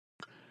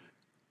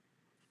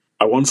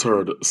I once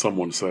heard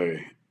someone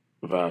say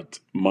that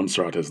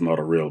Montserrat is not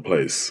a real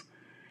place.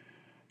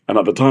 And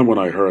at the time when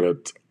I heard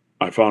it,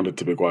 I found it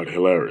to be quite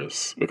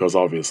hilarious because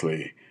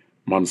obviously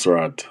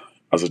Montserrat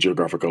as a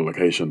geographical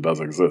location does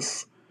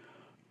exist.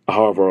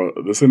 However,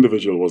 this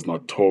individual was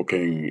not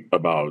talking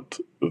about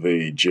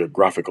the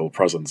geographical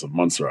presence of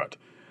Montserrat,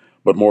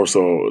 but more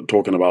so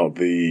talking about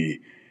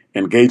the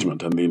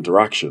engagement and the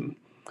interaction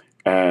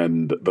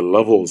and the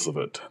levels of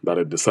it that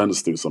it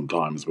descends to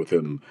sometimes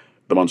within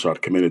the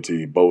Montserrat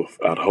community, both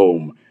at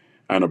home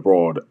and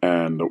abroad,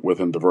 and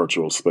within the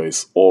virtual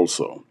space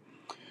also.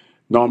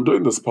 Now, I'm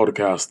doing this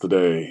podcast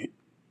today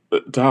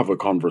to have a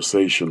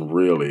conversation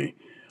really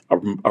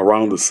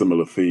around the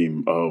similar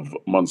theme of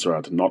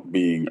Montserrat not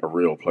being a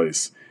real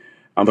place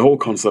and the whole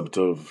concept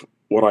of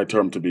what I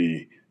term to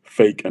be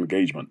fake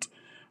engagement.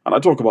 And I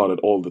talk about it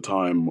all the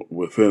time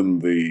within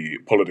the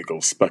political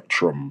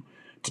spectrum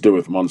to do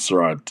with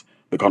Montserrat,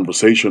 the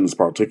conversations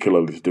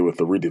particularly to do with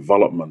the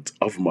redevelopment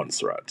of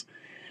Montserrat.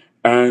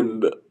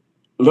 And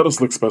let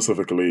us look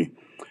specifically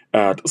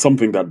at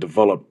something that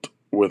developed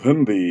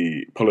within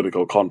the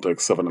political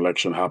context of an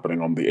election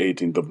happening on the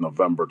 18th of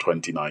November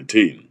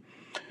 2019.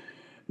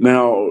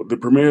 Now, the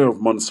Premier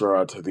of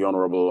Montserrat, the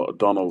Honorable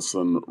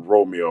Donaldson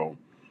Romeo,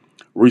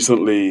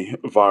 recently,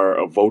 via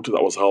a vote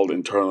that was held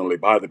internally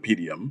by the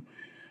PDM,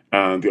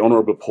 and the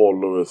Honorable Paul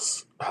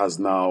Lewis has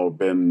now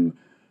been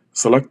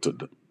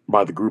selected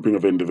by the grouping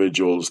of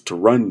individuals to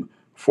run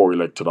for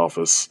elected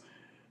office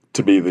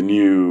to be the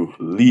new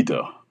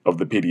leader of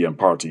the PDM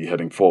party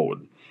heading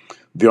forward.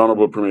 The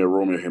Honorable Premier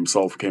Romeo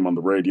himself came on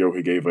the radio,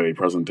 he gave a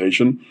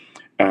presentation,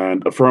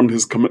 and affirmed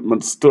his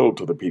commitment still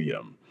to the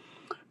PDM.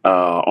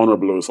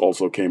 Honorable Lewis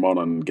also came on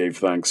and gave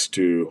thanks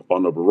to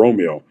Honorable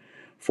Romeo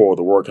for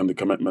the work and the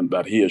commitment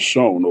that he has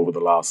shown over the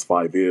last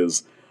 5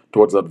 years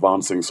towards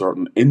advancing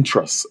certain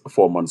interests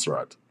for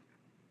Montserrat.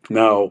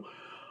 Now,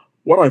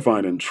 what I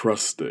find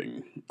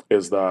interesting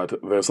is that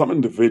there are some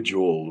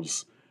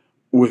individuals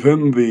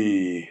within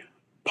the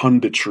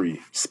punditry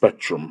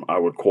spectrum, I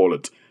would call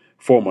it,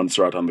 for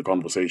Montserrat and the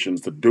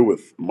conversations to do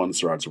with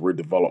Montserrat's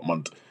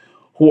redevelopment,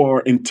 who are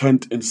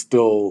intent in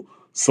still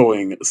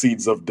sowing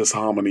seeds of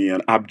disharmony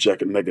and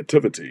abject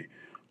negativity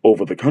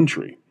over the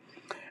country.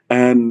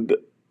 And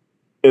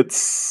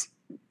it's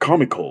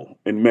comical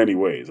in many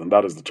ways, and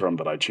that is the term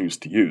that I choose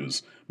to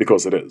use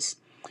because it is.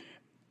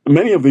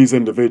 Many of these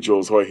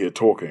individuals who are here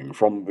talking,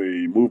 from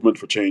the Movement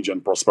for Change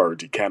and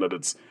Prosperity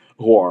candidates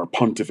who are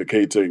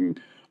pontificating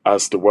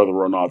as to whether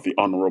or not the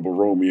Honorable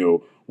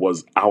Romeo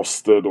was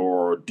ousted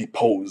or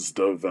deposed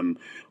of, and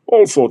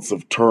all sorts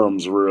of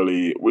terms,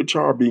 really, which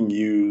are being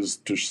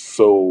used to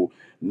sow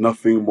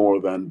nothing more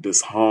than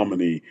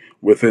disharmony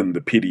within the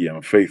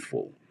PDM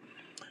faithful.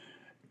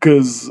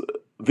 Because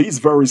these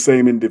very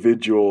same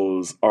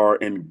individuals are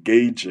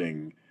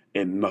engaging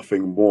in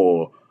nothing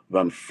more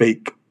than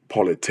fake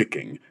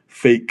politicking,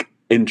 fake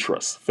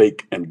interest,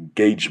 fake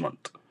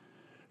engagement.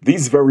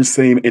 These very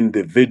same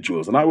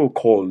individuals, and I will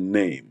call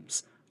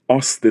names: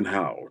 Austin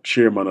Howe,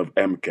 chairman of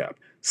MCAP;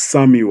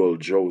 Samuel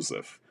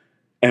Joseph,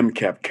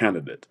 MCAP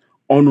candidate;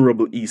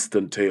 Honorable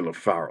Easton Taylor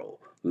Farrell,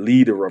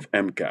 leader of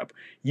MCAP.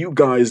 You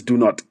guys do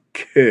not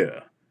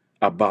care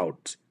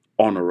about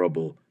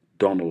Honorable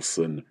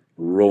Donaldson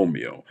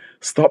Romeo.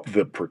 Stop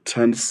the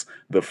pretense,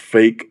 the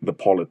fake, the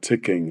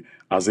politicking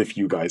as if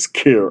you guys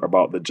care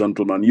about the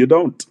gentleman. You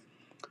don't.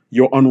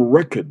 You're on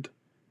record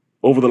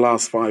over the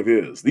last 5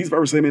 years. These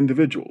very same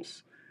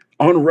individuals,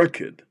 on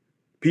record,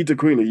 Peter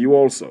Creeley, you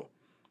also,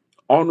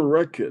 on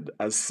record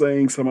as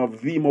saying some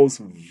of the most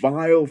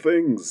vile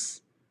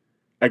things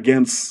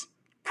against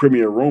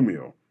Premier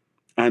Romeo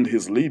and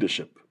his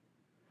leadership.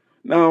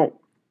 Now,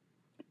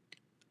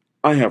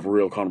 I have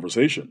real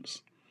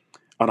conversations,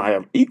 and I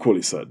have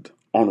equally said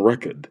on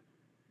record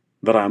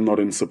that I am not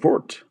in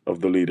support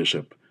of the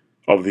leadership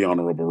of the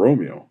Honorable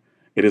Romeo.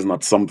 It is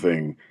not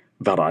something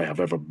that I have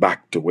ever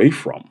backed away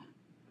from.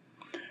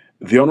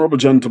 The Honorable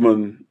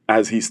Gentleman,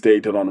 as he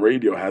stated on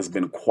radio, has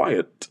been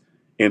quiet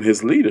in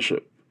his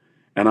leadership.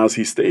 And as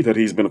he stated,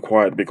 he's been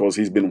quiet because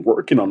he's been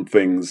working on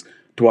things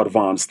to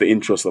advance the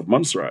interests of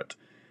Montserrat.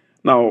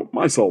 Now,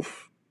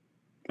 myself,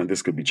 and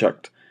this could be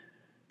checked,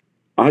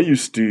 I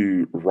used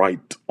to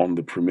write on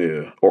the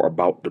Premier, or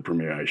about the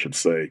Premier, I should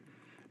say,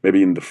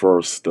 maybe in the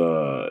first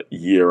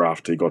year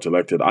after he got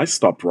elected. I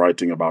stopped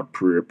writing about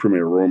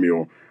Premier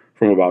Romeo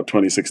from about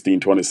 2016,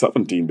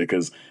 2017,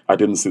 because I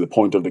didn't see the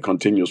point of the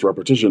continuous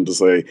repetition to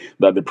say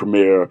that the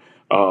Premier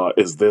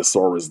is this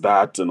or is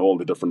that and all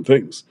the different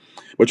things.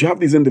 But you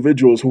have these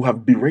individuals who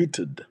have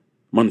berated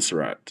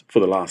Montserrat for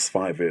the last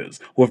 5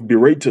 years, who have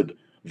berated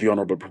the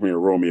Honorable Premier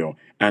Romeo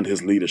and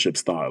his leadership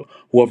style,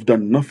 who have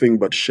done nothing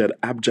but shed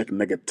abject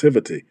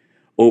negativity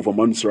over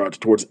Montserrat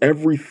towards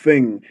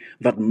everything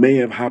that may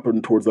have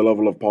happened towards the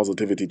level of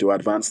positivity to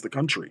advance the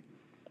country.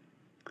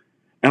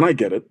 And I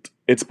get it.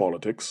 It's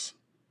politics.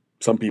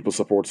 Some people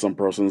support some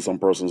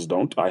persons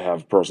don't. I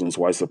have persons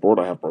who I support.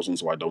 I have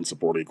persons who I don't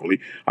support equally.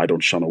 I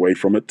don't shun away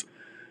from it.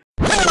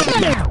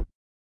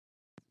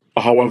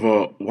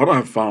 However, what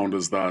I've found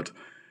is that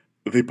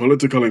the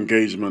political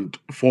engagement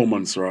for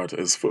Montserrat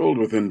is filled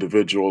with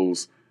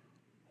individuals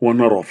who are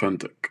not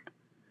authentic.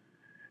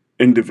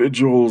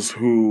 Individuals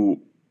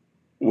who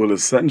will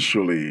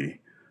essentially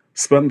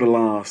spend the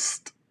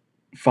last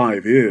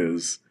 5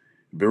 years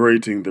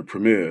berating the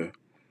premier,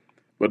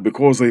 but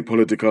because a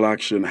political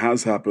action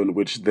has happened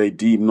which they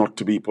deem not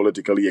to be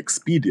politically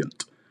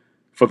expedient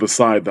for the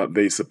side that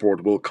they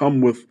support, will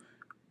come with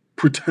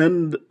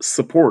pretend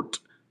support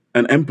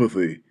and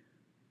empathy,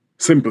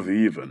 sympathy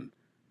even,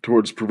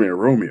 towards Premier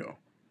Romeo.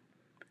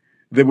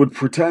 They would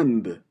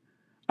pretend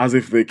as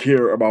if they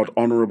care about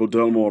Honorable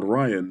Delmaud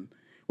Ryan,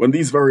 when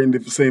these very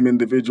same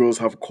individuals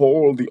have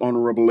called the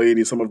Honorable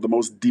Lady some of the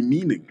most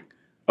demeaning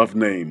of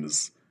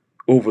names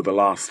over the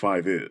last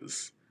 5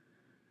 years.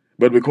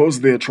 But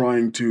because they're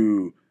trying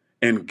to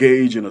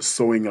engage in a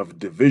sowing of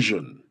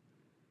division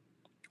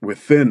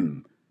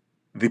within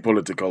the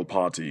political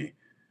party,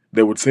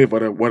 they would say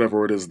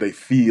whatever it is they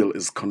feel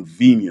is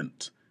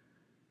convenient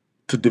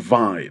to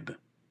divide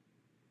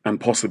and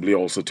possibly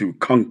also to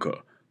conquer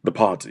the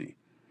party.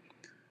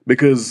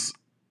 Because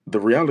the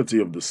reality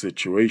of the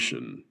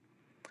situation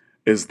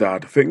is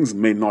that things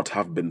may not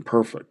have been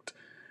perfect,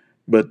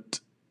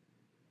 but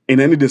in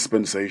any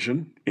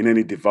dispensation, in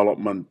any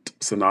development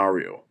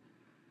scenario,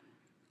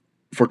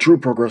 for true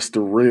progress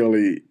to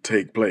really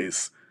take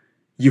place,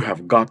 you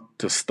have got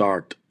to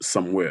start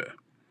somewhere.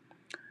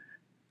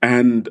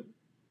 And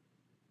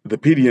the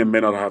PDM may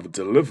not have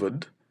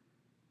delivered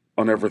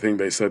on everything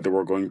they said they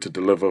were going to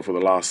deliver for the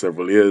last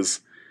several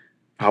years.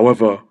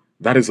 However,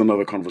 that is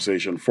another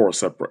conversation for a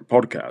separate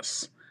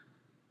podcast.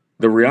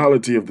 The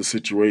reality of the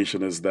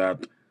situation is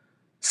that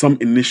some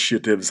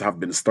initiatives have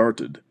been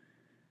started,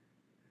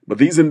 but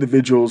these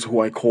individuals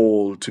who I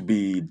call to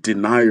be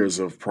deniers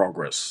of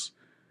progress,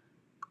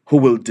 who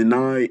will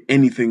deny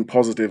anything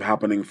positive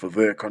happening for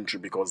their country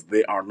because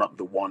they are not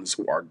the ones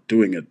who are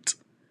doing it,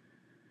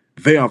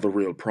 they are the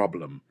real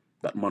problem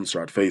that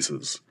Montserrat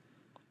faces.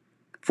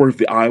 For if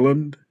the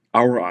island,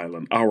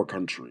 our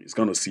country, is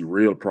going to see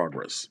real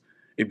progress,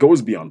 it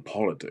goes beyond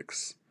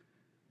politics.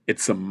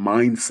 It's a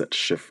mindset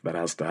shift that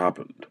has to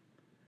happen.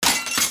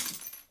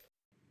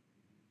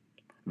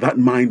 That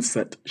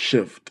mindset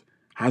shift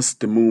has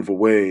to move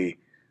away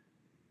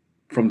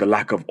from the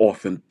lack of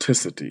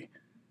authenticity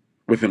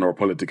within our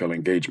political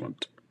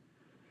engagement.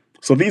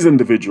 So these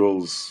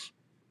individuals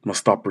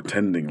must stop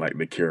pretending like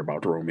they care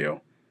about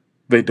Romeo.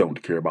 They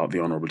don't care about the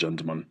Honorable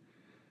Gentleman.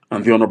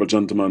 And the Honorable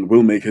Gentleman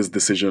will make his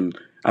decision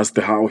as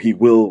to how he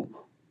will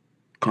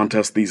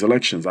contest these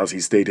elections. As he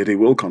stated, he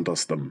will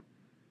contest them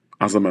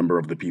as a member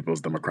of the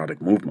People's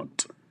Democratic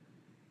Movement,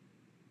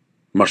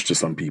 much to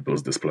some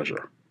people's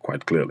displeasure,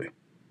 quite clearly.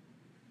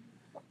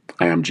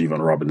 I am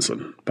Jeevan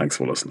Robinson. Thanks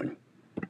for listening.